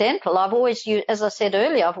accidental. I've always used, as I said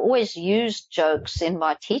earlier, I've always used jokes in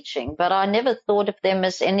my teaching, but I never thought of them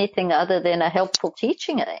as anything other than a helpful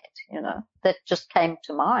teaching aid, that just came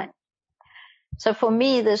to mind. So for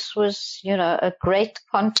me, this was, a great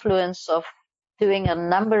confluence of doing a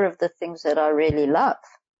number of the things that I really love.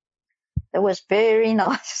 It was very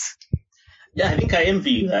nice. Yeah, I think I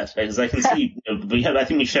envy you that, because I can see I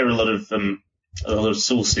think we share a lot of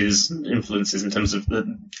sources and influences in terms of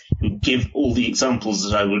who give all the examples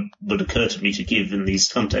that would occur to me to give in these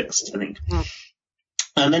contexts, I think.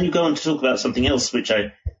 And then you go on to talk about something else, which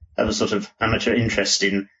I have a sort of amateur interest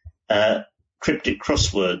in, cryptic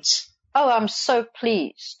crosswords. Oh, I'm so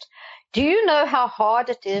pleased. Do you know how hard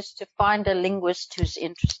it is to find a linguist who's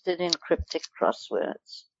interested in cryptic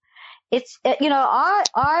crosswords? It's,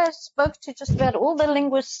 I spoke to just about all the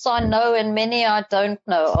linguists I know and many I don't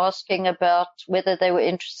know, asking about whether they were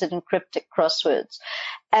interested in cryptic crosswords.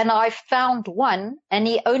 And I found one, and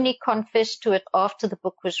he only confessed to it after the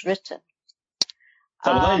book was written.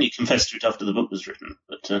 I only confessed to it after the book was written.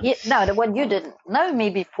 But, the one you didn't know me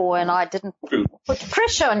before, and I didn't put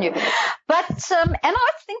pressure on you. But, and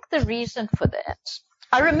I think the reason for that,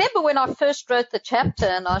 I remember when I first wrote the chapter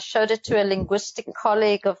and I showed it to a linguistic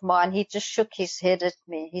colleague of mine, he just shook his head at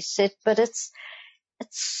me. He said, but it's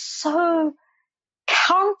so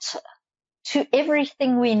counter to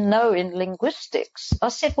everything we know in linguistics. I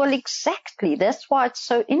said, well, exactly. That's why it's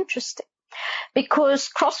so interesting. Because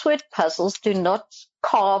crossword puzzles do not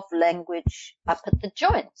carve language up at the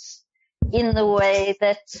joints in the way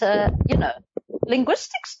that,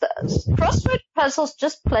 linguistics does. Crossword puzzles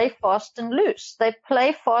just play fast and loose. They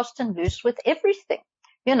play fast and loose with everything,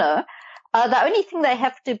 the only thing they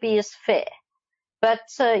have to be is fair. But,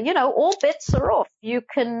 all bets are off. You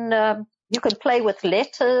can play with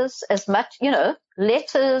letters as much,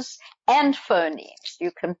 letters and phonemes.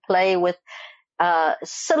 You can play with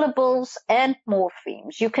syllables and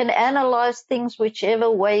morphemes. You can analyze things whichever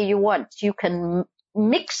way you want. You can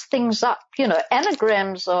mix things up.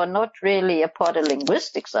 Anagrams are not really a part of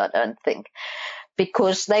linguistics, I don't think,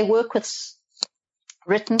 because they work with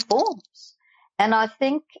written forms. And I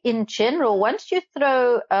think in general, once you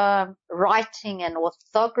throw writing and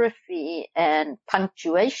orthography and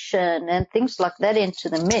punctuation and things like that into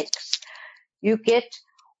the mix, you get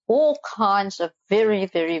all kinds of very,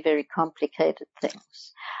 very, very complicated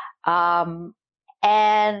things. And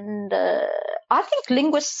I think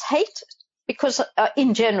linguists hate it because,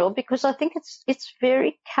 in general, because I think it's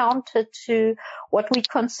very counter to what we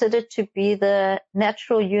consider to be the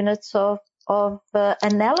natural units of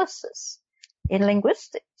analysis in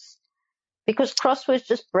linguistics. Because crosswords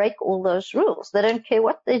just break all those rules. They don't care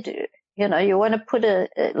what they do. You want to put a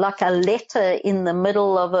letter in the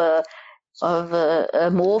middle of of a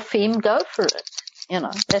morpheme, go for it.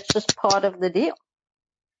 That's just part of the deal.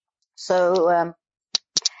 So,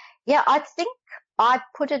 yeah, I think I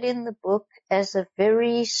put it in the book as a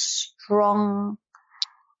very strong,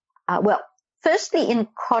 firstly in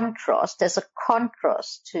contrast, as a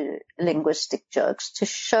contrast to linguistic jokes, to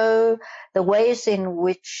show the ways in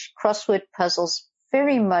which crossword puzzles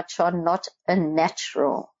very much are not a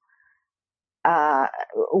natural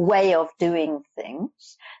way of doing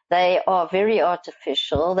things. They are very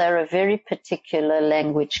artificial. They're a very particular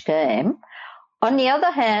language game. On the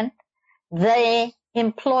other hand, they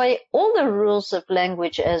employ all the rules of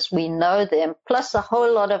language as we know them, plus a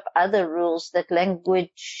whole lot of other rules that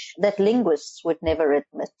linguists would never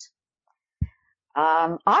admit.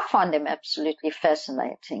 I find them absolutely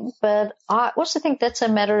fascinating, but I also think that's a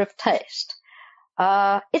matter of taste.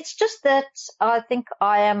 It's just that I think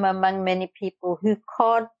I am among many people who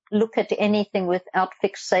can't look at anything without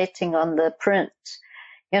fixating on the print.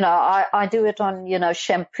 I do it on,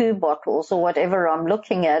 shampoo bottles or whatever I'm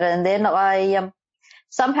looking at, and then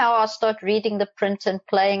somehow I start reading the print and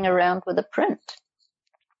playing around with the print.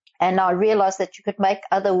 And I realize that you could make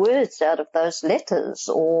other words out of those letters,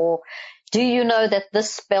 or do you know that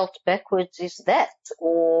this spelt backwards is that,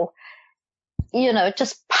 or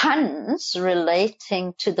just puns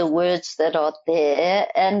relating to the words that are there.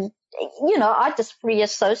 And, I just free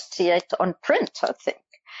associate on print, I think.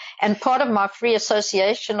 And part of my free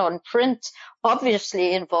association on print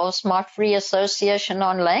obviously involves my free association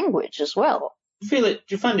on language as well. Do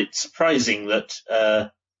you find it surprising that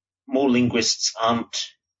more linguists aren't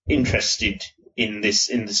interested in this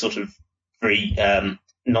sort of very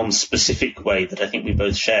non-specific way that I think we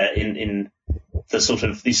both share in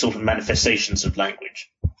these sort of manifestations of language?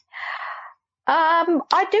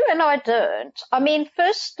 I do and I don't. I mean,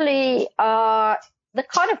 firstly, the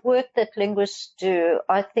kind of work that linguists do,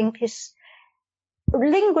 I think, is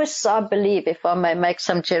linguists, I believe, if I may make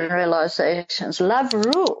some generalizations, love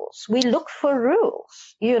rules. We look for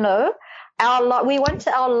rules, we want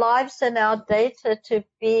our lives and our data to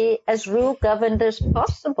be as rule governed as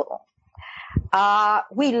possible.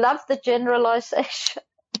 We love the generalization,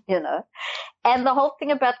 and the whole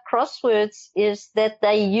thing about crosswords is that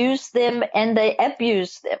they use them and they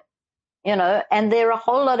abuse them. And there are a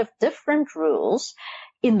whole lot of different rules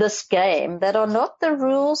in this game that are not the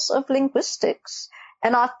rules of linguistics.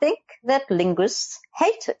 And I think that linguists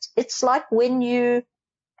hate it. It's like when you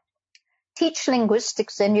teach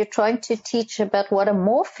linguistics and you're trying to teach about what a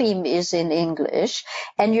morpheme is in English,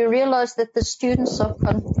 and you realize that the students are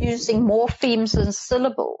confusing morphemes and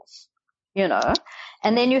syllables,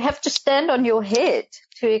 and then you have to stand on your head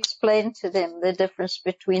to explain to them the difference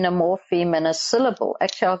between a morpheme and a syllable.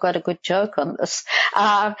 Actually, I got a good joke on this.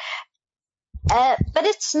 But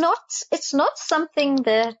it's not something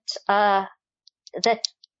that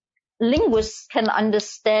linguists can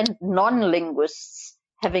understand non-linguists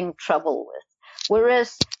having trouble with.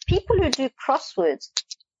 Whereas people who do crosswords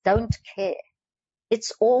don't care.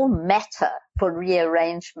 It's all matter for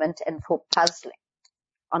rearrangement and for puzzling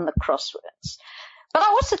on the crosswords. But I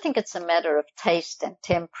also think it's a matter of taste and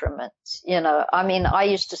temperament. I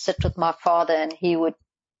used to sit with my father and he would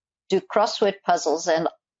do crossword puzzles, and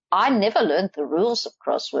I never learned the rules of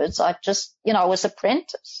crosswords. I just, I was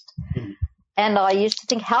apprenticed. Mm-hmm. And I used to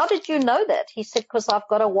think, how did you know that? He said, because I've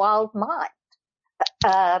got a wild mind.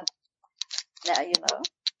 I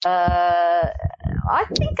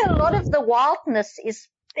think a lot of the wildness is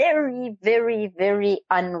very, very, very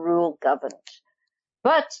unrule governed.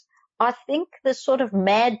 But I think the sort of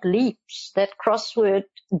mad leaps that crossword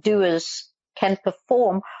doers can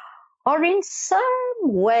perform are in some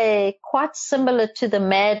way quite similar to the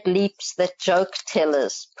mad leaps that joke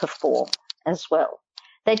tellers perform as well.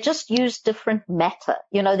 They just use different matter.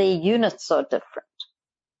 Their units are different.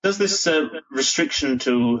 Does this restriction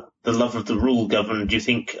to the love of the rule governed, do you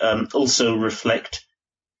think, also reflect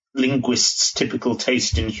linguists' typical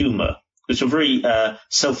taste in humour? Because you're very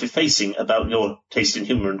self-effacing about your taste in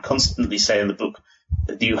humour and constantly say in the book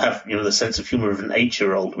that you have, the sense of humour of an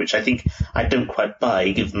 8-year-old, which I think I don't quite buy,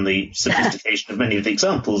 given the sophistication of many of the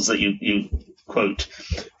examples that you quote.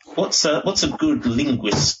 What's a good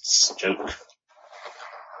linguist's joke?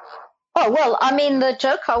 Oh, well, the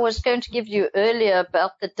joke I was going to give you earlier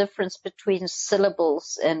about the difference between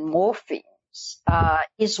syllables and morphemes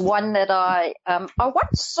is one that I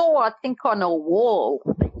once saw, I think, on a wall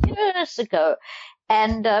years ago.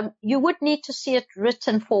 And you would need to see it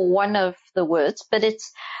written for one of the words, but it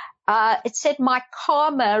said, my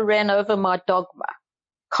karma ran over my dogma.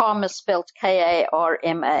 Karma spelled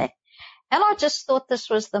Karma. And I just thought this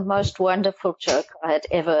was the most wonderful joke I had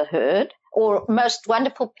ever heard. or most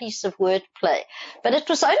wonderful piece of wordplay. But it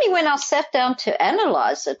was only when I sat down to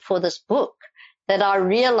analyze it for this book that I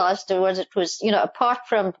realized it was, apart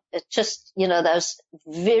from just, those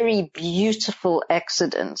very beautiful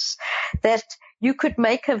accidents, that you could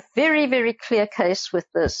make a very, very clear case with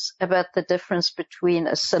this about the difference between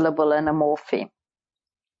a syllable and a morpheme.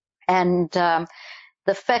 And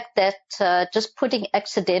the fact that just putting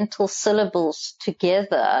accidental syllables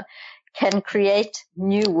together can create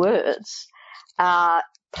new words,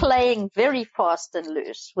 playing very fast and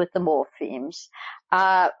loose with the morphemes,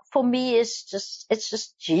 for me it's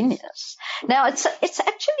just genius. Now it's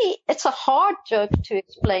a hard joke to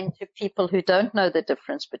explain to people who don't know the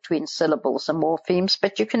difference between syllables and morphemes,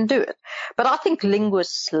 but you can do it. But I think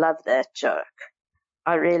linguists love that joke.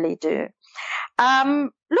 I really do.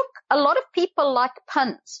 Look, a lot of people like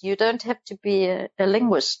puns. You don't have to be a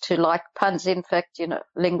linguist to like puns. In fact,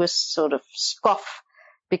 linguists sort of scoff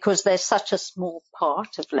because they're such a small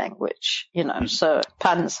part of language, so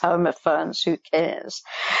puns, homophones, who cares?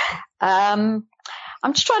 I'm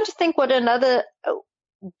just trying to think what another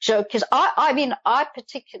joke is. I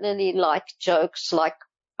particularly like jokes like,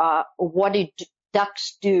 what do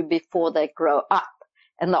ducks do before they grow up?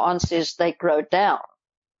 And the answer is they grow down.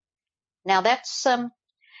 Now that's a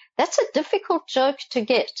difficult joke to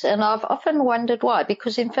get, and I've often wondered why,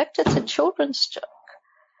 because in fact it's a children's joke.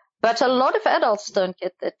 But a lot of adults don't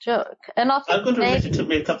get that joke. And I think I've got to admit it took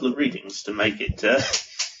me a couple of readings to make it.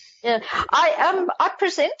 Yeah, I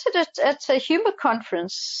presented it at a humor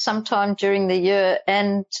conference sometime during the year,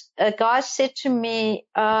 and a guy said to me,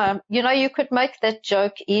 you could make that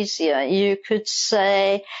joke easier. You could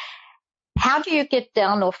say, how do you get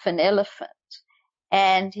down off an elephant?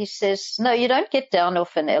 And he says, no, you don't get down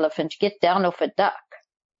off an elephant, you get down off a duck.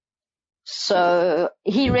 So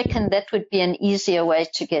he reckoned that would be an easier way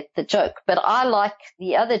to get the joke. But I like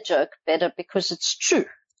the other joke better because it's true.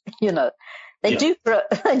 They do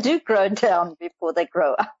grow down before they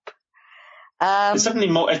grow up. It's certainly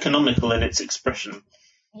more economical in its expression.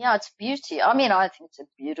 Yeah, it's beauty. I think it's a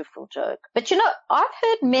beautiful joke. But I've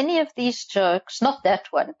heard many of these jokes, not that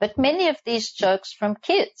one, but many of these jokes from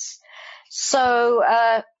kids. So,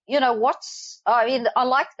 I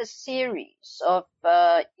like the series of,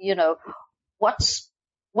 what's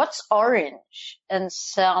orange and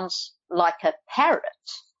sounds like a parrot?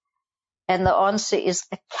 And the answer is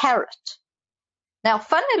a carrot. Now,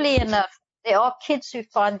 funnily enough, there are kids who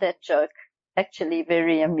find that joke actually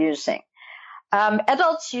very amusing.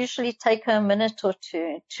 Adults usually take a minute or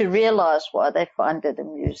two to realize why they find it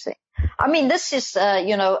amusing. This is,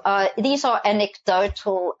 these are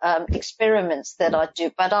anecdotal experiments that I do,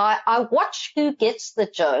 but I watch who gets the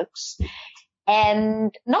jokes,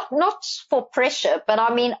 and not for pressure, but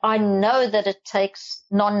I know that it takes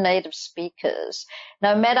non-native speakers,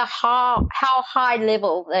 no matter how high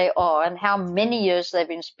level they are and how many years they've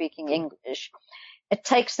been speaking English, it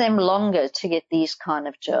takes them longer to get these kind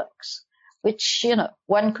of jokes. Which,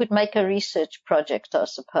 one could make a research project, I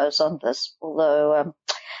suppose, on this. Although,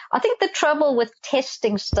 I think the trouble with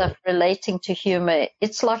testing stuff relating to humor,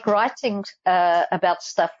 it's like writing, about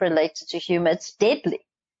stuff related to humor. It's deadly.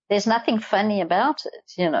 There's nothing funny about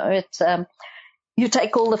it. You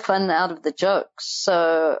take all the fun out of the jokes.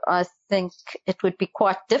 So I think it would be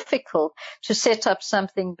quite difficult to set up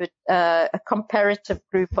something, but, a comparative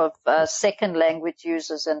group of, second language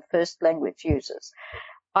users and first language users.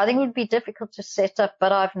 I think it would be difficult to set up,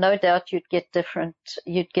 but I've no doubt you'd get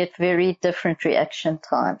very different reaction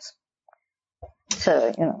times.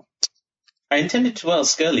 So, I intended to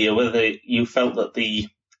ask earlier whether you felt that the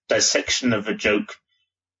dissection of a joke,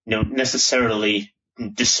 necessarily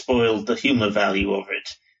despoiled the humor value of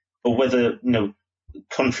it, or whether,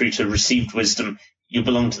 contrary to received wisdom, you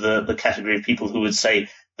belong to the category of people who would say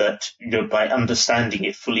that, by understanding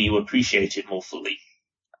it fully, you appreciate it more fully.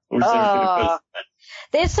 Or is there a bit of both?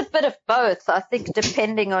 There's a bit of both, I think,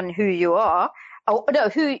 depending on who you are.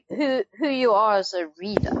 Who you are as a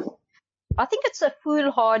reader. I think it's a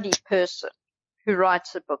foolhardy person who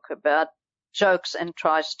writes a book about jokes and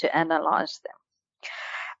tries to analyze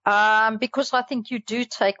them. Because I think you do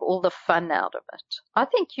take all the fun out of it. I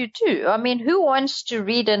think you do. Who wants to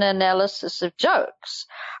read an analysis of jokes?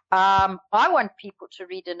 I want people to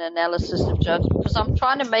read an analysis of jokes because I'm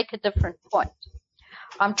trying to make a different point.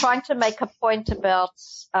 I'm trying to make a point about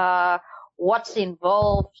what's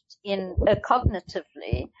involved in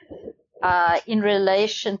cognitively in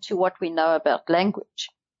relation to what we know about language.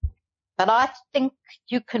 But I think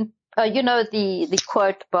you can, the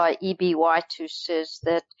quote by E.B. White, who says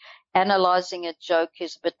that analyzing a joke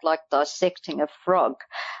is a bit like dissecting a frog.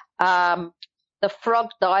 the frog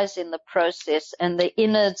dies in the process, and the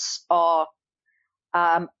innards are,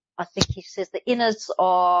 I think he says the innards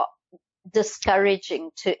are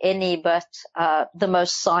discouraging to any but the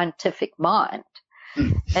most scientific mind.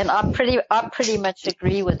 And I pretty much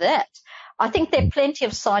agree with that. I think there are plenty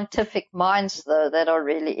of scientific minds, though, that are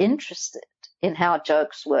really interested in how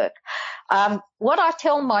jokes work. What I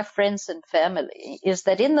tell my friends and family is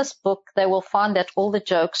that in this book, they will find that all the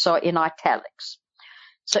jokes are in italics.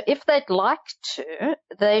 So if they'd like to,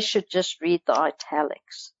 they should just read the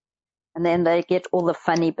italics, and then they get all the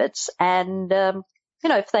funny bits. And,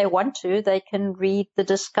 if they want to, they can read the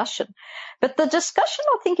discussion. But the discussion,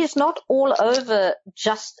 I think, is not all over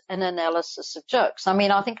just an analysis of jokes. I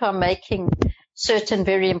mean, I think I'm making certain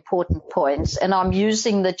very important points, and I'm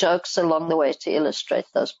using the jokes along the way to illustrate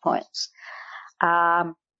those points.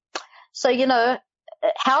 So,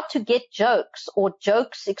 how to get jokes or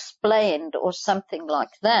jokes explained or something like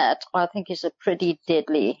that, I think is a pretty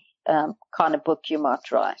deadly kind of book you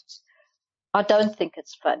might write. I don't think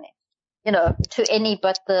it's funny, to any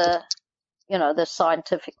but the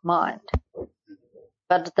scientific mind.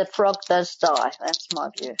 But the frog does die. That's my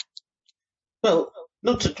view. Well,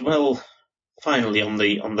 not to dwell finally on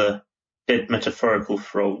the dead metaphorical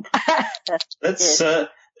frog. Let's let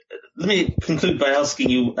me conclude by asking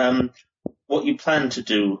you what you plan to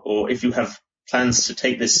do, or if you have plans to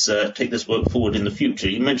take this work forward in the future.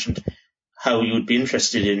 You mentioned how you would be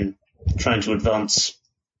interested in trying to advance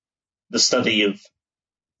the study of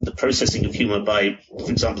the processing of humor by,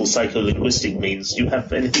 for example, psycholinguistic means. Do you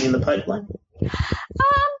have anything in the pipeline?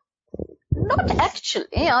 Not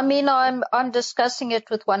actually. I mean, I'm discussing it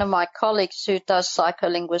with one of my colleagues who does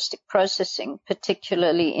psycholinguistic processing,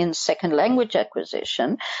 particularly in second language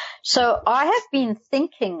acquisition. So I have been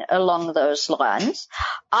thinking along those lines.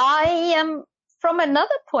 I am, from another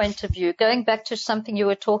point of view, going back to something you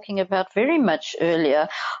were talking about very much earlier,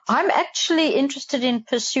 I'm actually interested in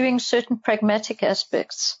pursuing certain pragmatic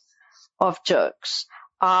aspects of jokes.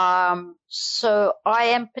 So I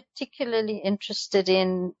am particularly interested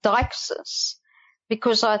in deixis,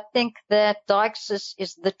 because I think that deixis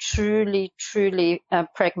is the truly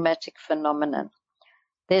pragmatic phenomenon.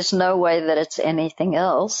 There's no way that it's anything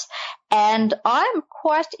else. And I'm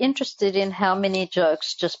quite interested in how many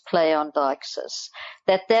jokes just play on deixis.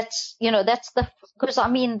 Because I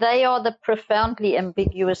mean, they are the profoundly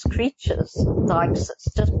ambiguous creatures,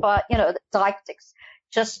 deixis, just by, deictics,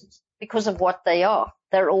 just because of what they are.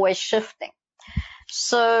 They're always shifting.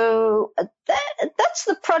 So that's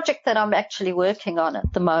the project that I'm actually working on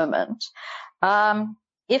at the moment.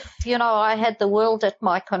 If, I had the world at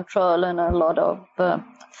my control and a lot of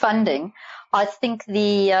funding, I think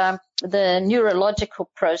the neurological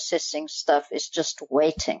processing stuff is just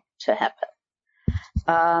waiting to happen.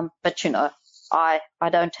 But, I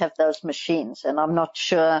don't have those machines, and I'm not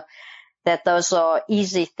sure that those are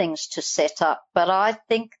easy things to set up. But I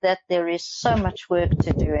think that there is so much work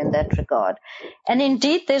to do in that regard. And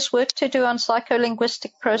indeed, there's work to do on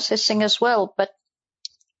psycholinguistic processing as well. But,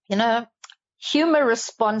 humor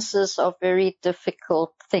responses are very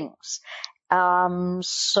difficult things.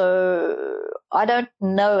 So I don't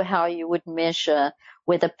know how you would measure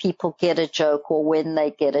whether people get a joke or when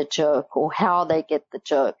they get a joke or how they get the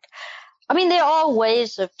joke. I mean, there are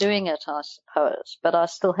ways of doing it, I suppose, but I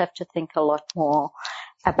still have to think a lot more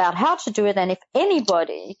about how to do it. And if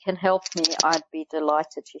anybody can help me, I'd be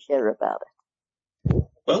delighted to hear about it.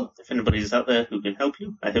 Well, if anybody's out there who can help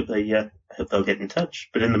you, I hope they'll get in touch.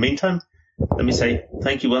 But in the meantime, let me say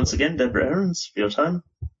thank you once again, Deborah Ahrens, for your time,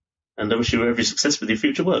 and I wish you every success with your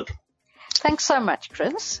future work. Thanks so much,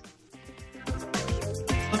 Chris.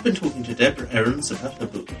 I've been talking to Deborah Ahrens about her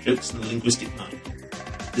book, Jokes in the Linguistic Mind.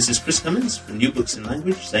 This is Chris Cummins from New Books in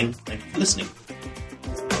Language saying thank you for listening.